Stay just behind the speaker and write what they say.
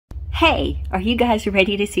Hey, are you guys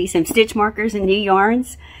ready to see some stitch markers and new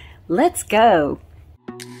yarns? Let's go!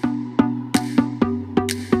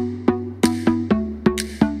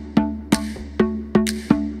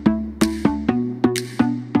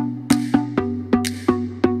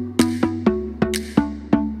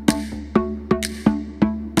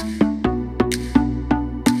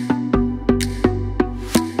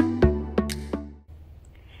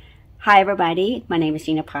 Hi everybody, my name is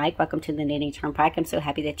TurnPike. Welcome to the Knitting TurnPike. I'm so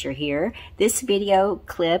happy that you're here. This video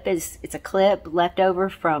clip it's a clip left over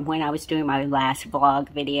from when I was doing my last vlog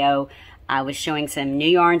video. I was showing some new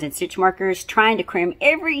yarns and stitch markers, trying to cram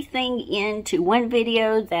everything into one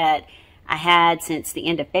video that I had since the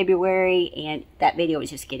end of February, and that video was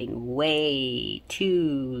just getting way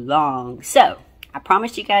too long. So I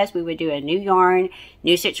promised you guys we would do a new yarn,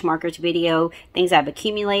 new stitch markers video, things I've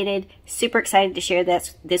accumulated. Super excited to share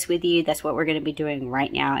this with you. That's what we're going to be doing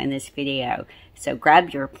right now in this video. So grab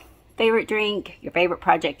your favorite drink, your favorite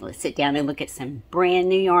project. Let's sit down and look at some brand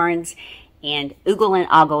new yarns and oogle and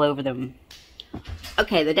ogle over them.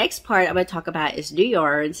 Okay, the next part I'm going to talk about is new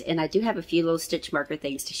yarns, and I do have a few little stitch marker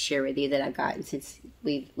things to share with you that I've gotten since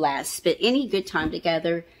we last spent any good time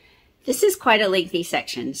together. This is quite a lengthy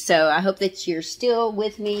section, so I hope that you're still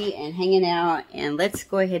with me and hanging out, and let's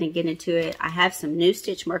go ahead and get into it. I have some new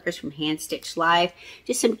stitch markers from Hand Stitch Life,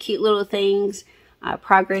 just some cute little things,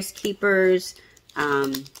 progress keepers.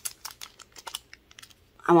 I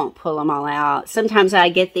won't pull them all out. Sometimes I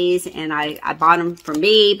get these and I bought them for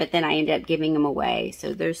me, but then I end up giving them away,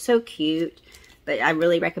 so they're so cute. But I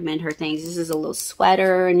really recommend her things. This is a little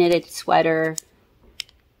sweater, a knitted sweater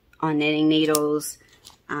on knitting needles.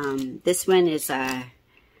 This one is a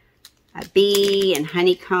bee and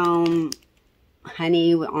honeycomb,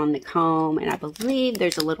 honey on the comb, and I believe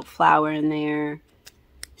there's a little flower in there.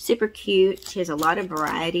 Super cute. She has a lot of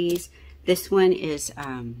varieties. This one is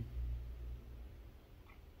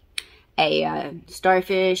a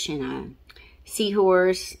starfish and a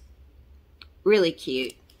seahorse. Really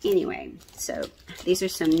cute. Anyway, so these are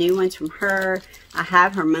some new ones from her. I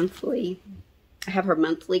have her monthly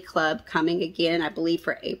club coming again, I believe,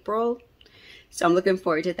 for April. So I'm looking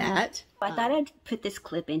forward to that. I thought I'd put this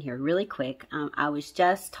clip in here really quick. I was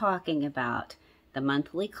just talking about the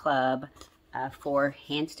monthly club for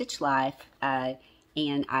Hand Stitch Life. And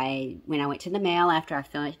when I went to the mail after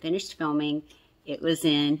I finished filming, it was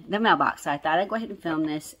in the mailbox. So I thought I'd go ahead and film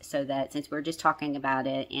this so that since we're just talking about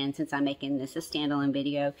it, and since I'm making this a standalone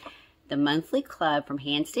video, the monthly club from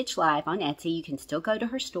Hand Stitch Life on Etsy, you can still go to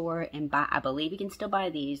her store and buy. I believe you can still buy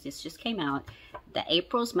these. This just came out. The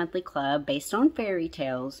April's monthly club, based on fairy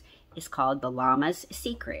tales, is called the Llama's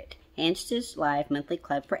Secret. Hand Stitch Life monthly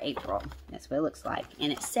club for April. That's what it looks like.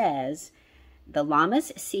 And it says, the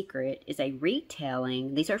Llama's Secret is a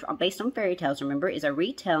retelling. These are based on fairy tales, remember, is a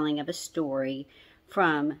retelling of a story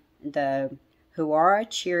from the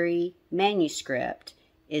Huarachiri manuscript.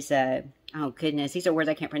 Is a, oh goodness, these are words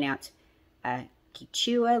I can't pronounce.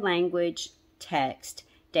 Quechua language text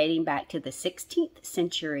dating back to the 16th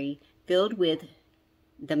century, filled with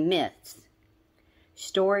the myths,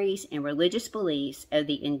 stories, and religious beliefs of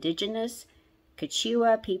the indigenous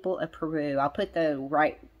Quechua people of Peru. I'll put the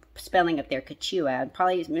right spelling up there, Quechua. I'm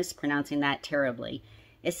probably mispronouncing that terribly.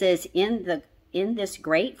 It says, in this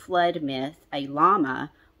great flood myth, a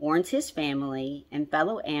llama warns his family and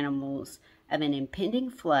fellow animals of an impending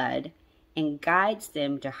flood and guides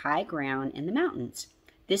them to high ground in the mountains.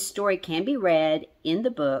 This story can be read in the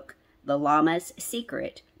book The Llama's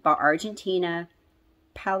Secret by Argentina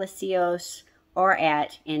Palacios, or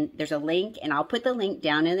and there's a link, and I'll put the link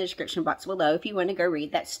down in the description box below if you want to go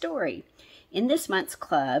read that story. In this month's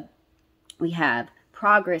club, we have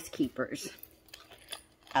progress keepers.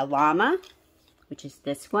 A llama, which is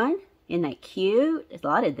this one. Isn't that cute? There's a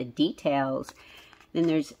lot of the details. Then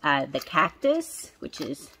there's the cactus, which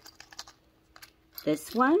is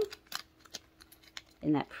this one.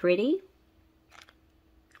 Isn't that pretty?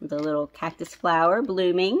 With a little cactus flower,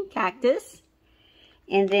 blooming cactus.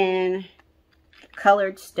 And then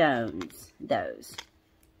colored stones, those.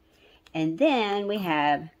 And then we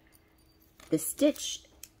have the stitch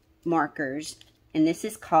markers, and this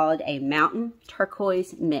is called a Mountain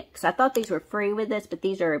Turquoise Mix. I thought these were free with this, but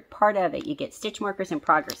these are part of it. You get stitch markers and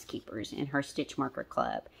progress keepers in her stitch marker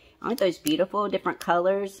club. Aren't those beautiful, different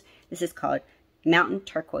colors? This is called Mountain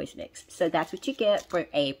Turquoise Mix. So that's what you get for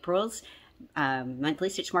April's monthly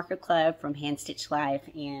stitch marker club from Hand Stitch Life,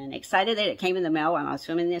 and excited that it came in the mail when I was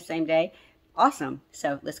filming this same day. Awesome.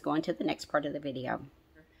 So let's go on to the next part of the video.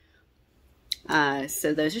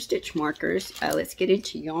 So those are stitch markers. Let's get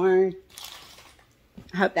into yarn.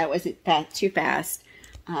 I hope that wasn't too fast.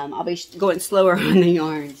 I'll be going slower on the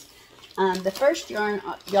yarns. The first yarn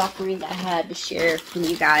offering that I had to share from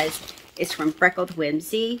you guys is from Freckled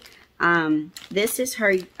Whimsy. This is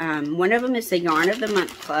her, one of them is the Yarn of the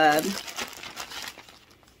Month Club.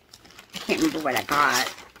 I can't remember what I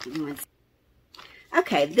got.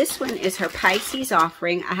 Okay, this one is her Pisces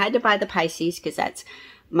offering. I had to buy the Pisces because that's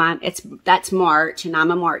March, and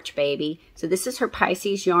I'm a March baby. So this is her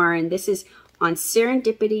Pisces yarn. This is on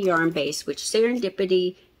Serendipity yarn base, which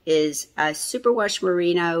Serendipity is a superwash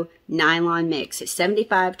merino nylon mix. It's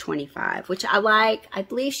 75-25, which I like. I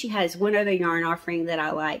believe she has one other yarn offering that I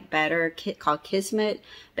like better called Kismet,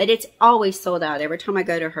 but it's always sold out. Every time I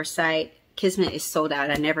go to her site, Kismet is sold out.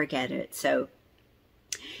 I never get it. So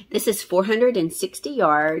this is 460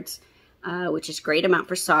 yards, which is a great amount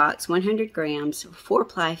for socks, 100 grams,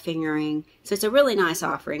 4-ply fingering. So it's a really nice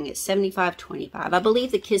offering. It's 75-25. I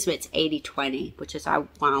believe the Kismet's 80-20, which is why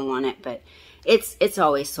I want it, but it's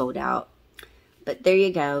always sold out. But there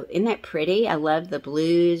you go. Isn't that pretty? I love the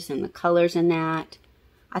blues and the colors in that.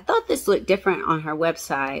 I thought this looked different on her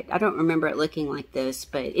website. I don't remember it looking like this,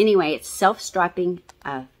 but anyway, it's self-striping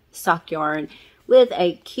sock yarn with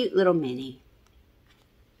a cute little mini.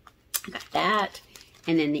 I got that.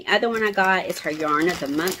 And then the other one I got is her Yarn of the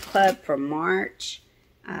Month Club for March.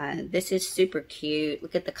 This is super cute.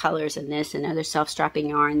 Look at the colors in this. Another self-striping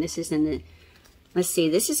yarn. This is in the, let's see,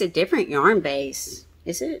 this is a different yarn base.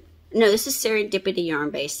 Is it? No, this is Serendipity yarn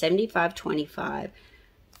base, 75-25.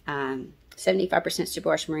 75%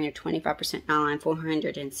 superwash merino, 25% nylon,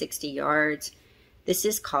 460 yards. This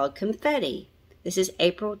is called Confetti. This is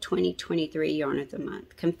April 2023 Yarn of the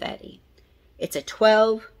Month, Confetti. It's a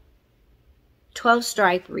 12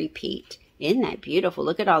 stripe repeat. Isn't that beautiful?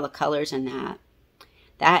 Look at all the colors in that.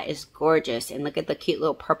 That is gorgeous. And look at the cute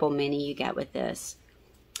little purple mini you got with this.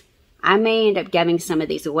 I may end up giving some of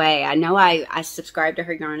these away. I know I subscribe to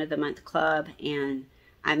her Yarn of the Month Club, and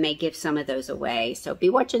I may give some of those away. So be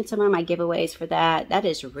watching some of my giveaways for that. That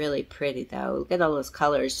is really pretty though. Look at all those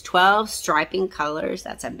colors. 12 striping colors.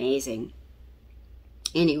 That's amazing.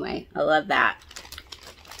 Anyway, I love that.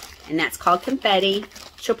 And that's called Confetti.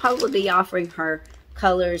 She'll probably be offering her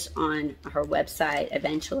colors on her website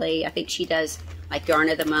eventually. I think she does like Yarn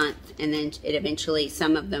of the Month, and then it eventually,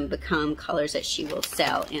 some of them become colors that she will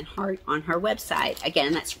sell on her website.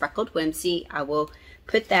 Again, that's Freckled Whimsy. I will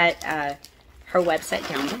put that her website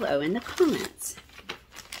down below in the comments.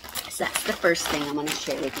 So that's the first thing I'm going to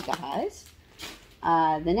share with you guys.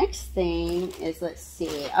 The next thing is, let's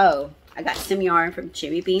see. Oh, I got some yarn from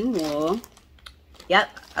Jimmy Bean Wool. Yep,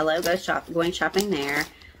 I love going shopping there.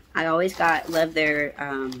 I always love their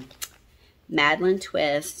Madeline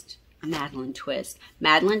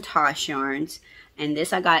Tosh yarns. And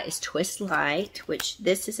this I got is Twist Light, which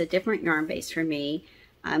this is a different yarn base for me.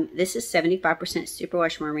 This is 75%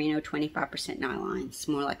 superwash merino, 25% nylon. It's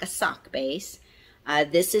more like a sock base.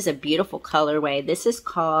 This is a beautiful colorway. This is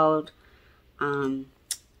called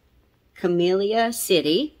Camellia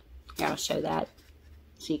City. Here, I'll show that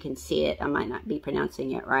so you can see it. I might not be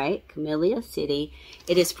pronouncing it right. Camellia City.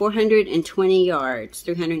 It is 420 yards,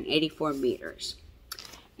 384 meters.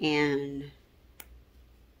 And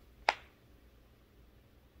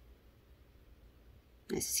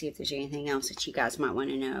let's see if there's anything else that you guys might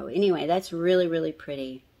want to know. Anyway, that's really, really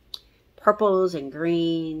pretty. Purples and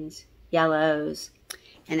greens, yellows.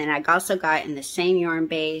 And then I also got in the same yarn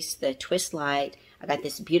base, the Twist Light, I got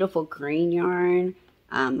this beautiful green yarn.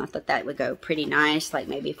 I thought that would go pretty nice, like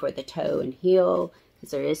maybe for the toe and heel,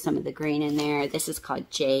 because there is some of the green in there. This is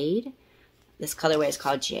called Jade. This colorway is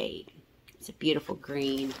called Jade. It's a beautiful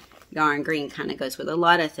green yarn. Green kind of goes with a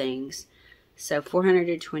lot of things. So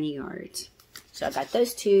 420 yards. So I got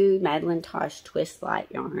those two Madeline Tosh Twist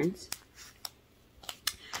Light yarns.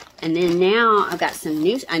 And then now I've got some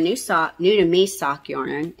new to me sock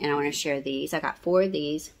yarn, and I want to share these. I got 4 of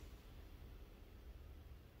these.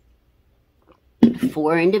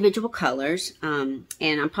 4 individual colors, and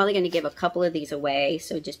I'm probably going to give a couple of these away,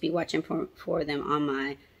 so just be watching for them on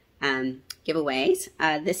my giveaways.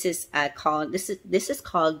 This is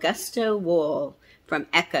called Gusto Wool from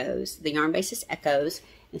Echoes. The yarn base is Echoes.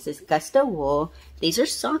 This is Gusto Wool. These are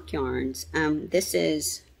sock yarns. This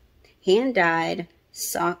is hand dyed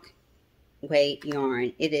sock weight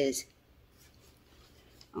yarn. It is,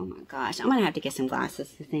 oh my gosh, I'm gonna have to get some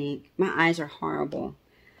glasses to think. My eyes are horrible.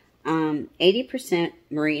 80%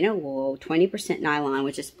 merino wool, 20% nylon,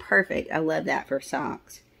 which is perfect. I love that for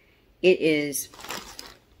socks. It is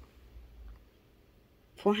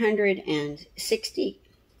 460,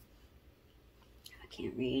 I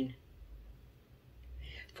can't read,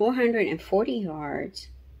 440 yards,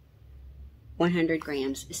 100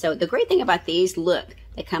 grams. So the great thing about these, look,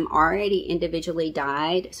 They come already individually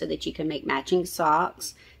dyed so that you can make matching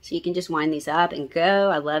socks. So you can just wind these up and go.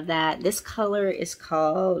 I love that. This color is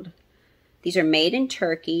called, these are made in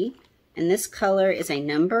Turkey, and this color is a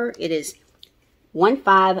number. It is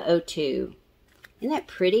 1502. Isn't that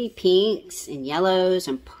pretty? Pinks and yellows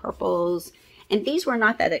and purples. And these were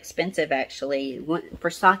not that expensive, actually. For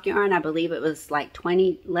sock yarn, I believe it was like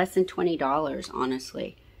less than $20,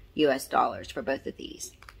 honestly, US dollars for both of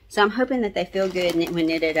these. So I'm hoping that they feel good when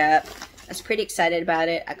knitted up. I was pretty excited about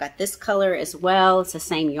it. I got this color as well. It's the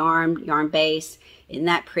same yarn base. Isn't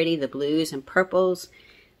that pretty? The blues and purples.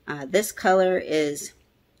 This color is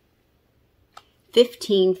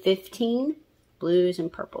 1515, blues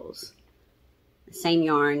and purples. The same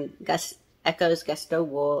yarn, Echoes Gusto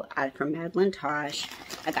Wool from Madeline Tosh.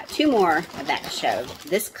 I got two more of that to show.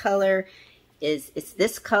 This color it's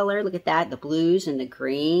this color. Look at that, the blues and the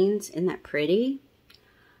greens. Isn't that pretty?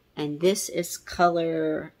 And this is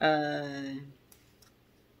color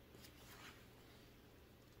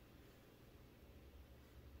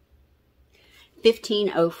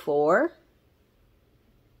 1504.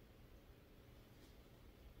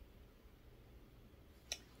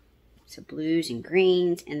 So blues and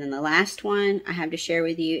greens. And then the last one I have to share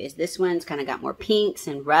with you is this one's kind of got more pinks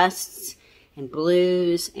and rusts and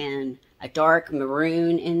blues and a dark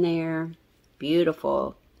maroon in there.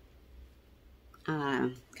 Beautiful.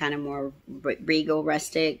 Kind of more regal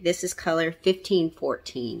rustic. This is color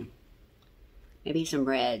 1514. Maybe some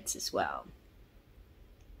reds as well.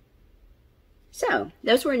 So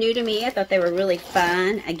those were new to me. I thought they were really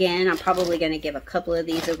fun. Again, I'm probably going to give a couple of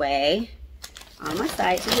these away on my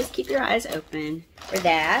site, so just keep your eyes open for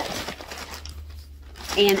that.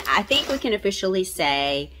 And I think we can officially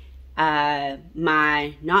say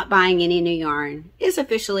my not buying any new yarn is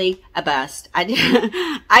officially a bust.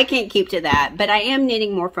 I can't keep to that, but I am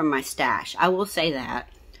knitting more from my stash. I will say that.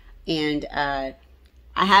 And I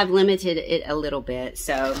have limited it a little bit,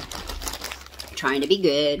 so trying to be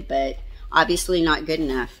good, but obviously not good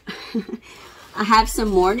enough. I have some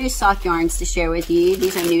more new sock yarns to share with you.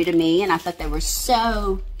 These are new to me, and I thought they were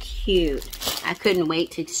so cute. I can't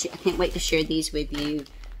wait to share these with you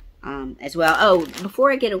as well. Oh, before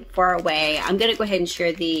I get far away, I'm going to go ahead and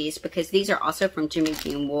share these because these are also from Jimmy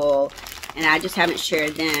Bean Wool, and I just haven't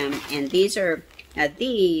shared them. And these are,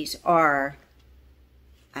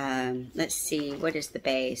 let's see, what is the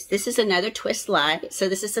base? This is another twist light. So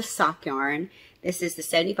this is a sock yarn. This is the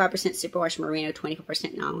 75% superwash merino,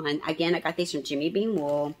 24% nylon. Again, I got these from Jimmy Bean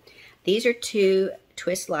Wool. These are two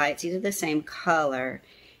twist lights. These are the same color.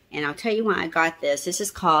 And I'll tell you why I got this. This is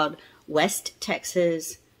called West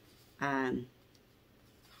Texas, where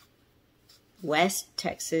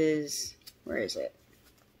is it?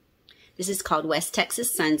 This is called West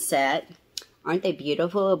Texas Sunset. Aren't they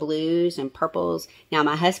beautiful? Blues and purples. Now,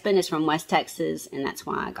 my husband is from West Texas, and that's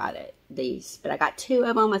why I got these. But I got two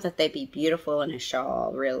of them. I thought they'd be beautiful in a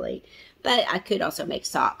shawl, really. But I could also make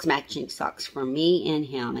socks, matching socks for me and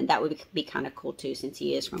him. And that would be kind of cool, too, since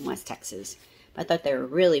he is from West Texas. But I thought they were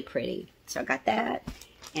really pretty. So I got that.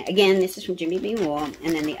 And again, this is from Jimmy Bean Wool.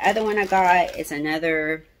 And then the other one I got is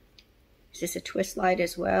another, is this a twist light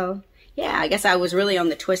as well? Yeah, I guess I was really on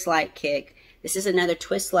the twist light kick. This is another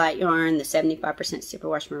twist light yarn, the 75%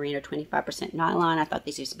 superwash merino, 25% nylon. I thought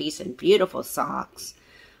these would be some beautiful socks.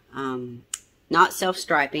 Not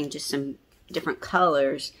self-striping, just some different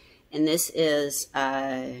colors. And this is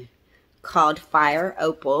called Fire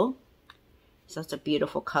Opal. So it's a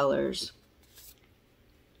beautiful colors.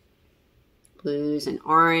 Blues and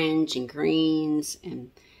orange and greens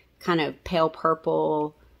and kind of pale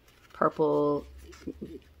purple,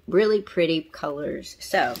 really pretty colors.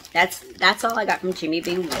 So that's all I got from Jimmy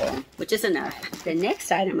Bean Wool, which is enough. The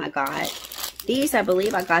next item I got, these, I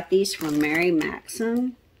believe I got these from Mary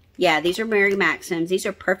Maxim. Yeah, these are Mary Maxims. These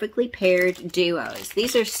are perfectly paired duos.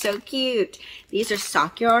 These are so cute. These are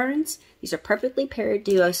sock yarns. These are perfectly paired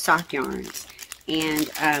duo sock yarns. And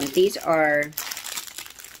these are,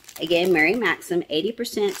 again, Mary Maxim,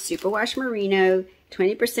 80% superwash merino,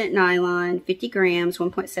 20% nylon, 50 grams,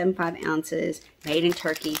 1.75 ounces, made in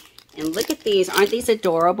Turkey. And look at these. Aren't these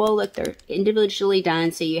adorable? Look, they're individually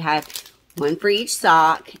done. So you have one for each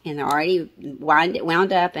sock, and they're already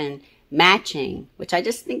wound up and matching, which I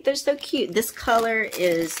just think they're so cute. This color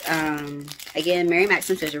is, again, Mary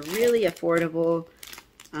Maxim says are really affordable.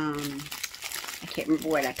 I can't remember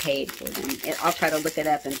what I paid for them. I'll try to look it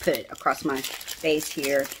up and put it across my face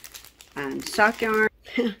here. Sock yarn.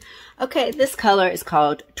 Okay, this color is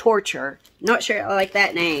called Torture. Not sure I like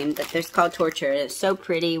that name, but it's called Torture. It's so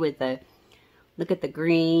pretty with the, look at the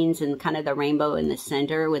greens and kind of the rainbow in the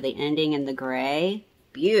center with the ending in the gray.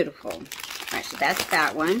 Beautiful. All right, so that's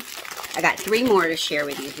that one. I got 3 more to share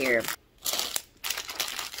with you here.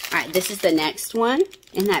 All right, this is the next one.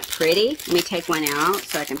 Isn't that pretty? Let me take one out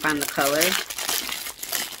so I can find the color.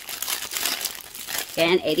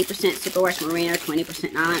 Again, 80% superwash merino,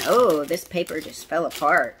 20% nylon. Oh, this paper just fell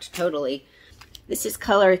apart totally. This is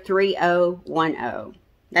color 3010.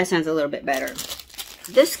 That sounds a little bit better.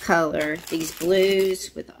 This color, these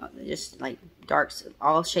blues with just like darks,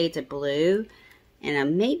 all shades of blue,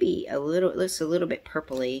 and maybe a little, it looks a little bit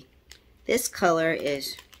purpley. This color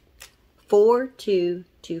is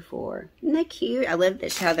 4224. Isn't that cute? I love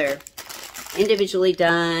this, how they're individually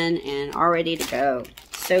done and all ready to go.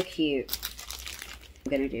 So cute.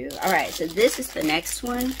 I'm gonna do. All right, so this is the next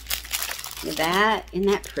one. Look at that. Isn't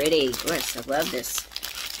that pretty? Oh, I love this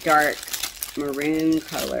dark maroon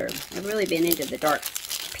color. I've really been into the dark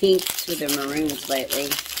pinks with the maroons lately.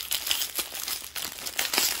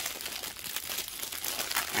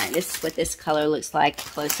 All right, this is what this color looks like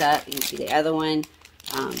close up. You can see the other one.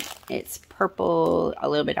 It's purple, a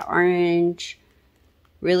little bit of orange,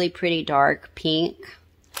 really pretty dark pink.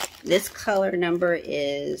 This color number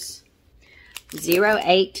is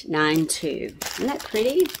 0892. Isn't that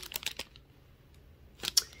pretty?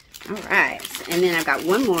 All right, and then I've got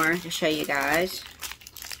one more to show you guys.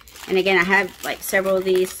 And again, I have like several of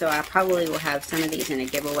these, so I probably will have some of these in a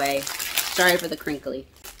giveaway. Sorry for the crinkly.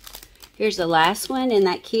 Here's the last one. Isn't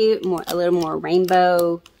that cute? A little more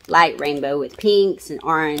rainbow, light rainbow with pinks and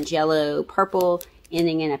orange, yellow, purple,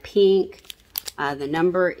 ending in a pink. The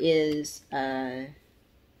number is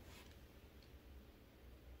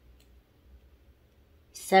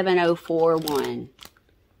 7041.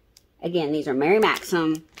 Again, these are Mary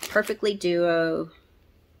Maxim, perfectly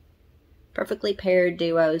paired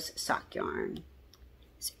duos sock yarn.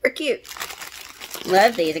 Super cute.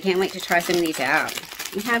 Love these. I can't wait to try some of these out.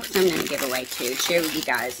 We have some in a giveaway too, share with you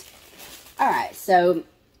guys. All right, so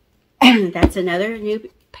that's another new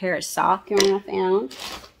pair of sock yarn I found.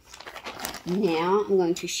 Now I'm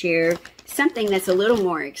going to share something that's a little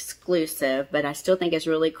more exclusive, but I still think is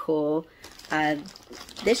really cool.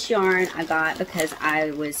 This yarn I got because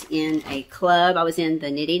I was in a club. I was in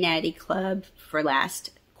the Knitty Natty club for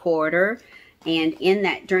last quarter, and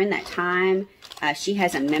during that time, she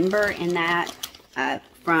has a member in that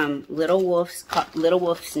from Little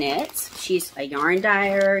Wolf's Knits. She's a yarn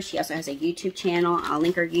dyer. She also has a YouTube channel. I'll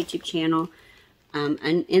link her YouTube channel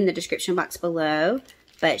in the description box below.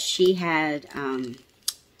 But she had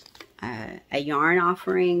a yarn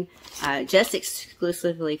offering just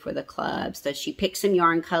exclusively for the club. So she picked some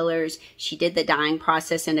yarn colors. She did the dyeing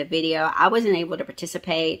process in a video. I wasn't able to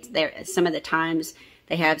participate. Some of the times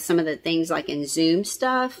they have some of the things like in Zoom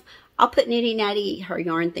stuff. I'll put Knitty Natty, her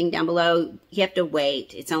yarn thing down below. You have to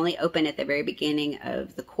wait. It's only open at the very beginning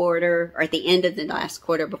of the quarter, or at the end of the last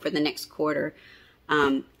quarter before the next quarter.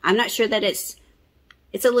 I'm not sure that it's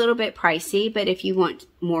a little bit pricey, but if you want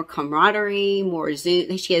more camaraderie, more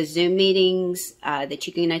Zoom, she has Zoom meetings that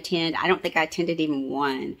you can attend. I don't think I attended even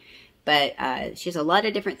one, but she has a lot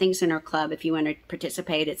of different things in her club. If you want to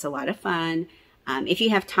participate, it's a lot of fun. If you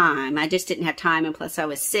have time. I just didn't have time, and plus I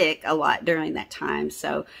was sick a lot during that time,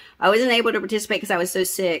 so I wasn't able to participate because I was so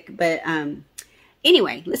sick. But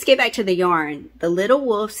anyway, let's get back to the yarn. The Little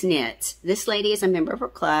Wolf's Knits. This lady is a member of her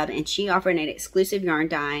club, and she offered an exclusive yarn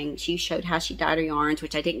dyeing. She showed how she dyed her yarns,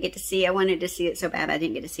 which I didn't get to see. I wanted to see it so bad, I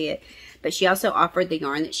didn't get to see it. But she also offered the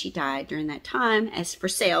yarn that she dyed during that time as for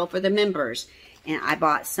sale for the members. And I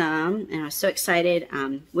bought some, and I was so excited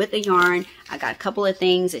with the yarn. I got a couple of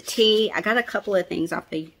things, a tee. I got a couple of things off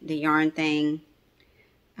the yarn thing.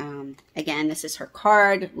 Again, this is her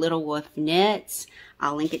card, Little Wolf Knits.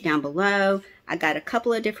 I'll link it down below. I got a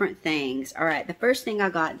couple of different things. All right, the first thing I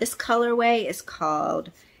got, this colorway is called,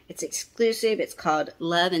 it's exclusive, it's called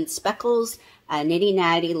Love and Speckles. Knitty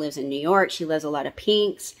Natty lives in New York. She loves a lot of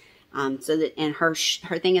pinks. And her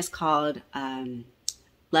thing is called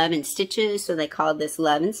Love and Stitches, so they called this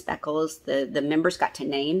Love and Speckles. The members got to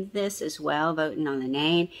name this as well, voting on the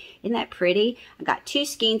name. Isn't that pretty? I got 2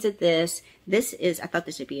 skeins of this. This is, I thought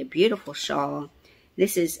this would be a beautiful shawl.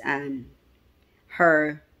 This is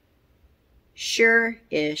her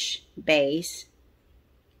Sure-ish base,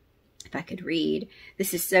 if I could read.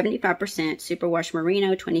 This is 75% superwash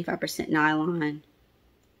merino, 25% nylon.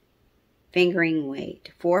 Fingering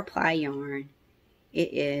weight, 4-ply yarn.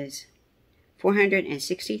 It is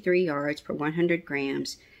 463 yards per 100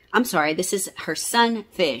 grams. I'm sorry, this is her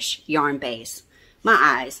Sunfish yarn base. My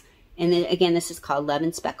eyes. And then again, this is called Love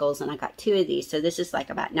and Speckles, and I got 2 of these. So this is like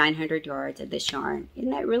about 900 yards of this yarn.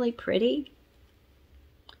 Isn't that really pretty?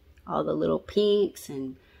 All the little pinks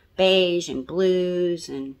and beige and blues.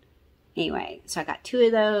 And anyway, so I got 2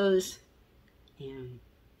 of those. And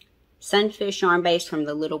Sunfish yarn base from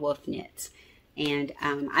the Little Wolf Knits. And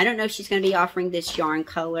I don't know if she's going to be offering this yarn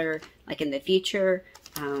color like in the future.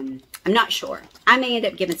 I'm not sure. I may end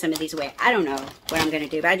up giving some of these away. I don't know what I'm going to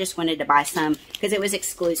do, but I just wanted to buy some because it was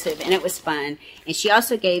exclusive and it was fun. And she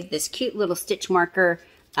also gave this cute little stitch marker.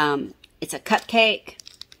 It's a cupcake.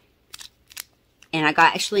 And I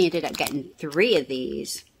actually ended up getting 3 of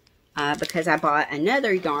these because I bought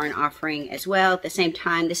another yarn offering as well at the same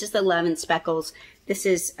time. This is the Love and Speckles. This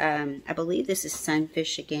is, I believe this is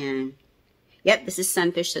Sunfish again. Yep, this is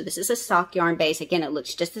Sunfish. So this is a sock yarn base. Again, it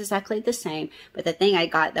looks just exactly the same. But the thing I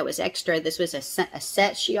got that was extra, this was a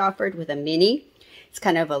set she offered with a mini. It's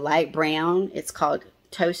kind of a light brown. It's called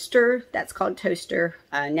Toaster. That's called Toaster.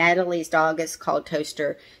 Natalie's dog is called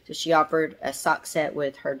Toaster. So she offered a sock set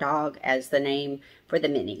with her dog as the name for the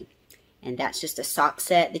mini. And that's just a sock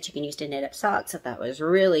set that you can use to knit up socks. I thought was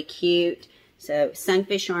really cute. So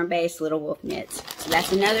Sunfish yarn base, Little Wolf Knits. So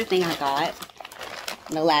that's another thing I got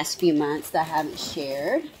in the last few months that I haven't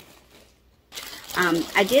shared.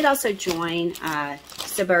 I did also join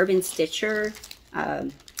Suburban Stitcher,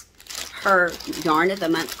 her Yarn of the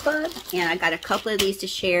Month Club, and I got a couple of these to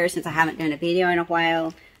share since I haven't done a video in a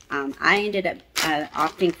while. I ended up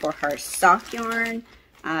opting for her sock yarn,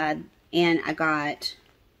 and I got,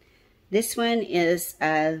 this one is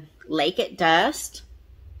Lake at Dust.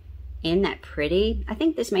 Isn't that pretty? I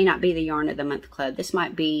think this may not be the Yarn of the Month Club. This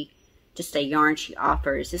might be just a yarn she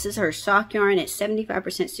offers. This is her sock yarn. It's 75%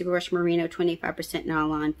 superwash merino, 25%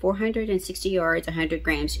 nylon, 460 yards, 100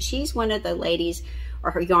 grams. She's one of the ladies,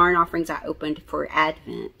 or her yarn offerings I opened for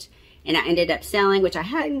Advent. And I ended up selling, which I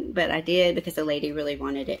hadn't, but I did because the lady really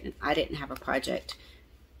wanted it. And I didn't have a project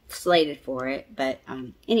slated for it. But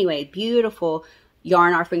anyway, beautiful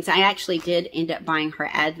yarn offerings. I actually did end up buying her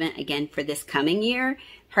Advent again for this coming year.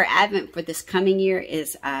 Her Advent for this coming year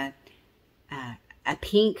is a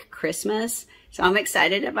pink Christmas, so I'm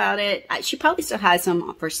excited about it. She probably still has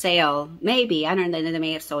some for sale, maybe. I don't know, they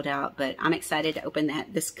may have sold out, but I'm excited to open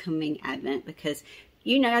that this coming Advent because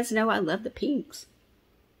you guys know I love the pinks.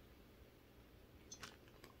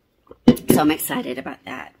 So I'm excited about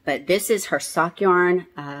that. But this is her sock yarn,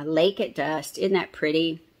 Lake at Dust. Isn't that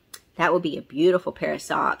pretty? That would be a beautiful pair of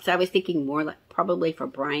socks. I was thinking more like probably for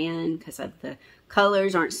Brian because of the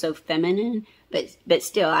colors aren't so feminine. But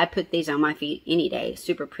still, I put these on my feet any day.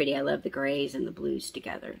 Super pretty. I love the grays and the blues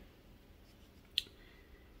together.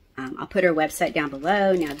 I'll put her website down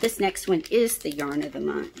below. Now, this next one is the Yarn of the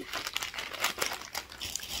Month.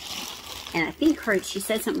 And I think she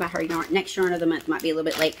said something about her next Yarn of the Month might be a little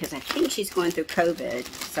bit late because I think she's going through COVID.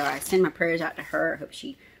 So I send my prayers out to her. I hope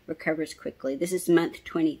she recovers quickly. This is month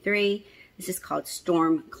 23. This is called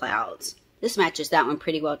Storm Clouds. This matches that one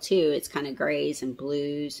pretty well too. It's kind of grays and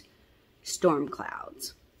blues. Storm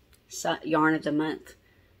Clouds. So, Yarn of the Month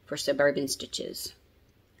for Suburban Stitches.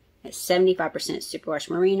 It's 75% superwash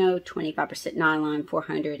merino, 25% nylon,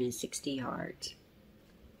 460 yards.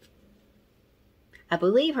 I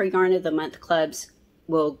believe her Yarn of the Month clubs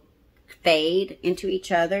will fade into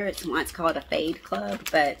each other. It's once called a fade club,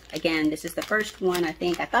 but again, this is the first one, I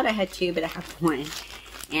think. I thought I had 2, but I have 1.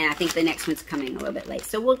 And I think the next one's coming a little bit late.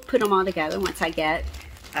 So we'll put them all together once I get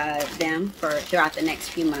them throughout the next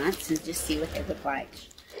few months and just see what they look like.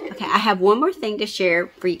 Okay, I have one more thing to share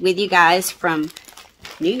with you guys from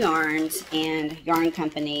New Yarns and yarn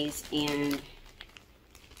companies, and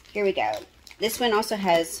here we go. This one also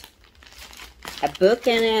has a book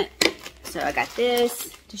in it, so I got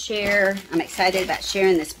this to share. I'm excited about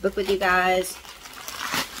sharing this book with you guys.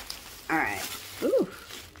 All right. Ooh,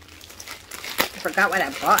 I forgot what I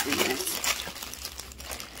bought in this.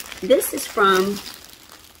 This is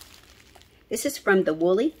from the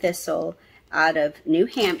Woolly Thistle out of New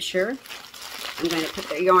Hampshire. I'm going to put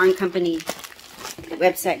their yarn company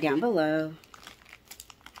website down below.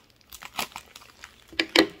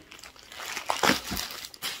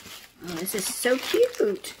 Oh, this is so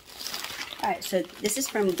cute. All right, so this is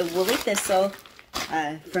from the Woolly Thistle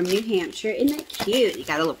from New Hampshire. Isn't that cute? You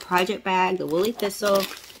got a little project bag, the Woolly Thistle.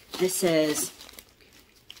 This says,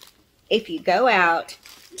 if you go out,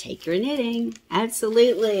 take your knitting.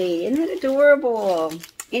 Absolutely. Isn't that adorable?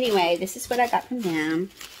 Anyway, this is what I got from them.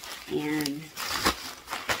 And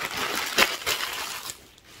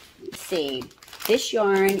let's see. This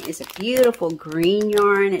yarn is a beautiful green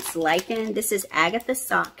yarn. It's lichen. This is Agatha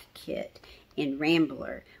Sock Kit in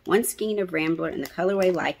Rambler. 1 skein of Rambler in the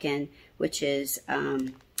colorway lichen, which is,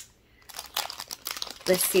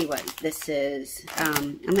 let's see what this is.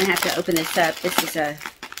 I'm going to have to open this up. This is a,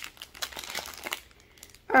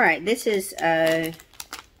 all right, this is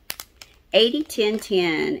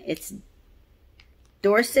 80-10-10. It's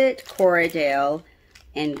Dorset Corriedale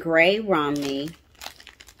and Gray Romney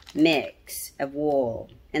mix of wool.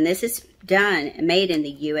 And this is made in the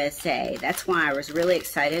USA. That's why I was really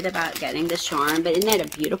excited about getting this yarn. But isn't that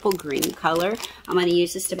a beautiful green color? I'm going to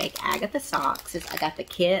use this to make Agatha socks. I got the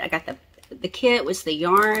kit. I got the kit was the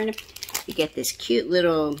yarn. You get this cute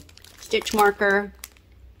little stitch marker.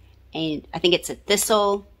 And I think it's a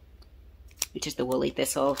thistle, which is the woolly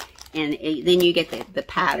thistle. And then you get the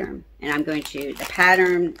pattern. And I'm going to, the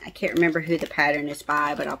pattern, I can't remember who the pattern is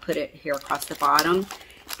by, but I'll put it here across the bottom.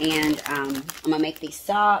 And I'm going to make these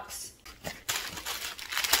socks.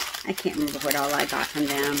 I can't remember what all I got from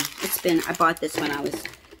them. I bought this when I was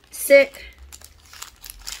sick,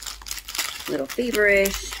 a little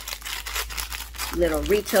feverish, little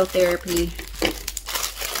retail therapy.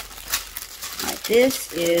 All right,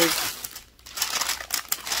 this is,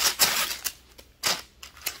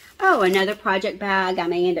 oh, another project bag. I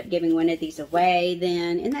may end up giving one of these away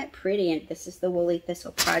then. Isn't that pretty? And this is the Woolly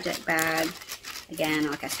Thistle project bag. Again,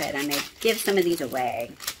 like I said, I may give some of these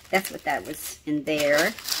away. That's what that was in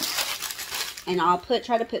there. And I'll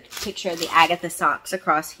try to put a picture of the Agatha socks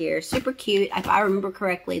across here. Super cute. If I remember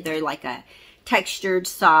correctly, they're like a textured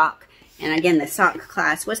sock. And again, the sock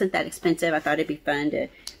class wasn't that expensive. I thought it'd be fun to,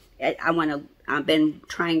 I've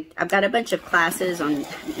got a bunch of classes on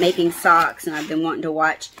making socks, and I've been wanting to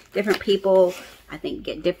watch different people, I think,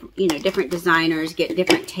 get different, different designers, get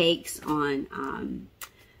different takes on,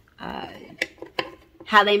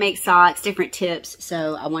 how they make socks, different tips.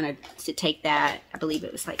 So I wanted to take that. I believe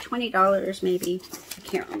it was like $20 maybe. I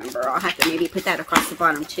can't remember. I'll have to maybe put that across the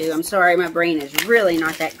bottom too. I'm sorry, my brain is really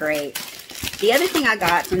not that great. The other thing I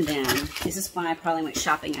got from them, this is why I probably went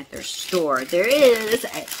shopping at their store. There is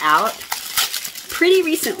out pretty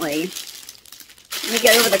recently. Let me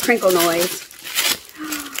get over the crinkle noise.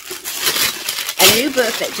 A new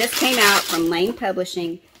book that just came out from Lane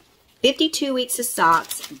Publishing. 52 Weeks of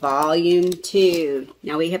Socks, Volume 2.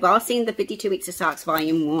 Now, we have all seen the 52 Weeks of Socks,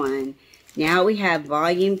 Volume 1. Now we have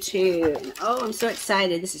Volume 2. And, oh, I'm so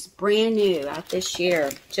excited. This is brand new out this year.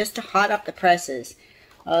 Just hot off the presses.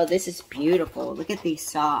 Oh, this is beautiful. Look at these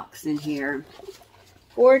socks in here.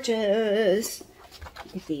 Gorgeous.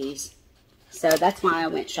 Look at these. So that's why I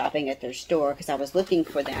went shopping at their store, because I was looking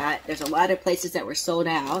for that. There's a lot of places that were sold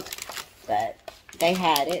out, but they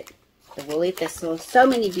had it. The Woolly Thistle. So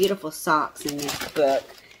many beautiful socks in this book.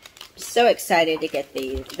 I'm so excited to get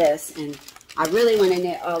this, and I really want to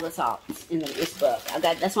knit all the socks in this book.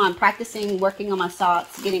 That's why I'm practicing working on my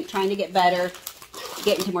socks, trying to get better,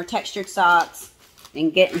 get into more textured socks,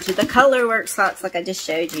 and get into the color work socks like I just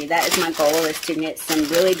showed you. That is my goal, is to knit some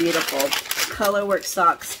really beautiful color work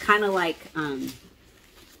socks, kind of like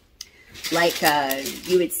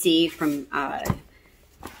you would see from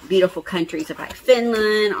beautiful countries of like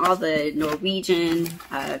Finland, all the Norwegian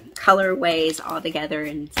colorways all together.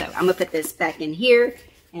 And so I'm gonna put this back in here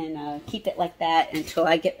and keep it like that until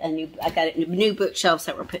I get I got new bookshelves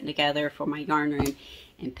that we're putting together for my yarn room,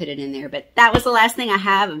 and put it in there. But that was the last thing I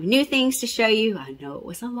have of new things to show you. I know it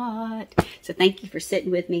was a lot, so thank you for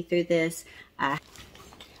sitting with me through this.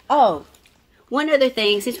 Oh, one other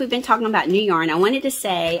thing, since we've been talking about new yarn, I wanted to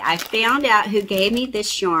say I found out who gave me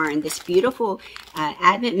this yarn. This beautiful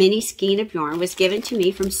Advent Mini Skein of yarn was given to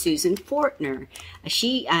me from Susan Fortner.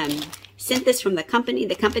 She sent this from the company.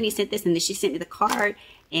 The company sent this, and then she sent me the card,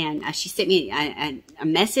 and she sent me a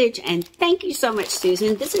message. And thank you so much,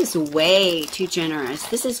 Susan. This is way too generous.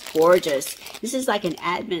 This is gorgeous. This is like an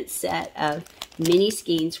Advent set of mini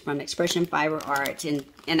skeins from Expression Fiber Arts, and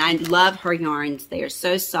I love her yarns. They are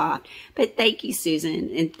so soft. But thank you, Susan,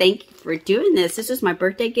 and thank you for doing this. This is my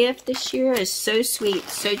birthday gift this year. It's so sweet,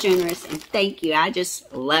 so generous, and thank you. I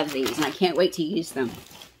just love these, and I can't wait to use them.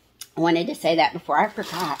 I wanted to say that before I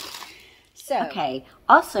forgot. So, okay,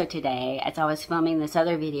 also today, as I was filming this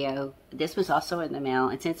other video, this was also in the mail,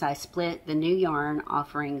 and since I split the new yarn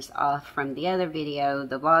offerings off from the other video,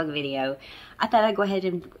 the vlog video, I thought I'd go ahead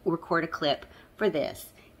and record a clip for this.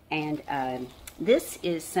 And this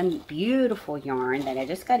is some beautiful yarn that I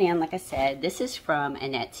just got in. Like I said, this is from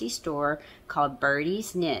an Etsy store called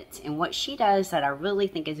Birdie's Knits, and what she does that I really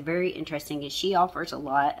think is very interesting is she offers a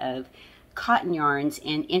lot of cotton yarns,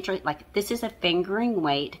 and like this is a fingering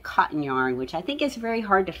weight cotton yarn, which I think is very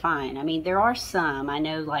hard to find. I mean, there are some, I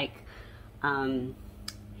know, like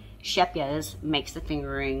Shepya's makes the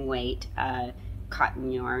fingering weight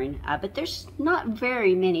cotton yarn, but there's not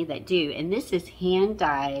very many that do. And this is hand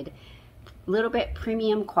dyed, little bit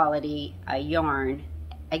premium quality yarn.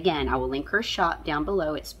 Again, I will link her shop down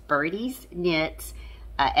below. It's Birdie's Knits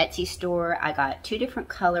Etsy store. I got two different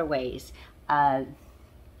colorways.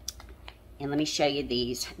 And let me show you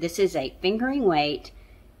these. This is a fingering weight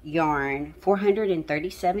yarn,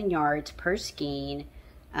 437 yards per skein.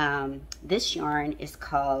 This yarn is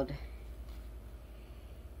called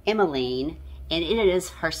Emmeline, and it is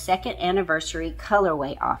her second anniversary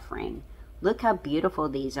colorway offering. Look how beautiful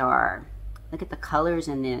these are. Look at the colors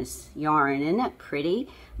in this yarn. Isn't that pretty?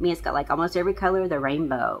 I mean, it's got like almost every color of the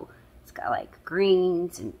rainbow. It's got like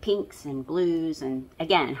greens and pinks and blues, and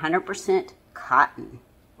again, 100% cotton,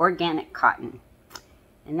 organic cotton.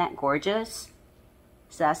 Isn't that gorgeous?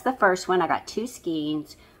 So that's the first one. I got 2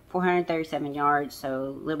 skeins, 437 yards, so a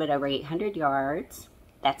little bit over 800 yards.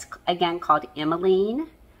 That's again called Emmeline.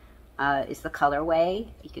 Is the colorway.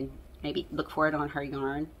 You can maybe look for it on her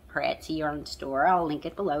Etsy yarn store. I'll link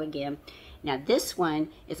it below again. Now this one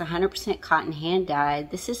is 100% cotton hand dyed.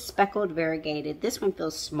 This is speckled variegated. This one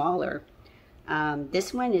feels smaller.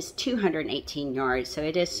 This one is 218 yards, so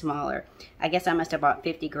it is smaller. I guess I must have bought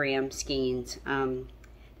 50 gram skeins.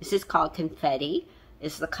 This is called Confetti,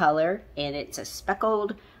 is the color, and it's a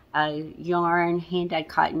speckled yarn, hand dyed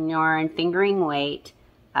cotton yarn, fingering weight.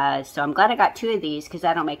 So I'm glad I got 2 of these because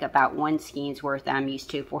that'll make about 1 skein's worth. I'm used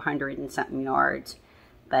to 400 and something yards.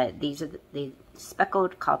 But these are the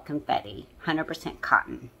speckled, called Confetti, 100%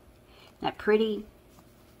 cotton. Isn't that pretty?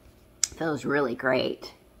 Feels really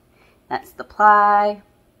great. That's the ply.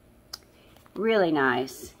 Really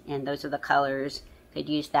nice. And those are the colors. Could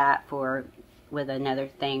use that with another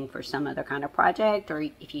thing for some other kind of project, or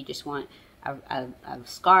if you just want a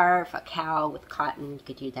scarf, a cowl with cotton, you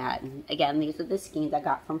could do that. And again, these are the skeins I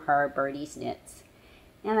got from her, Birdie's Knits.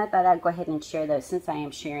 And I thought I'd go ahead and share those since I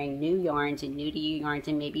am sharing new yarns and new to you yarns,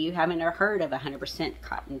 and maybe you haven't heard of 100%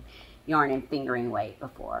 cotton yarn and fingering weight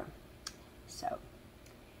before. So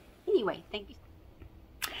anyway, thank you.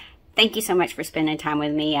 Thank you so much for spending time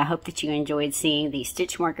with me. I hope that you enjoyed seeing these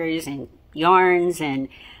stitch markers and yarns, and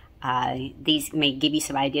these may give you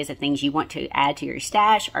some ideas of things you want to add to your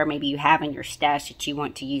stash, or maybe you have in your stash that you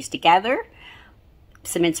want to use together.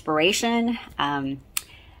 Some inspiration.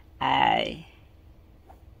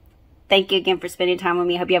 Thank you again for spending time with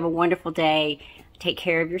me. I hope you have a wonderful day. Take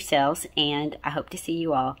care of yourselves, and I hope to see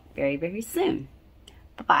you all very, very soon.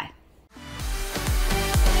 Bye-bye.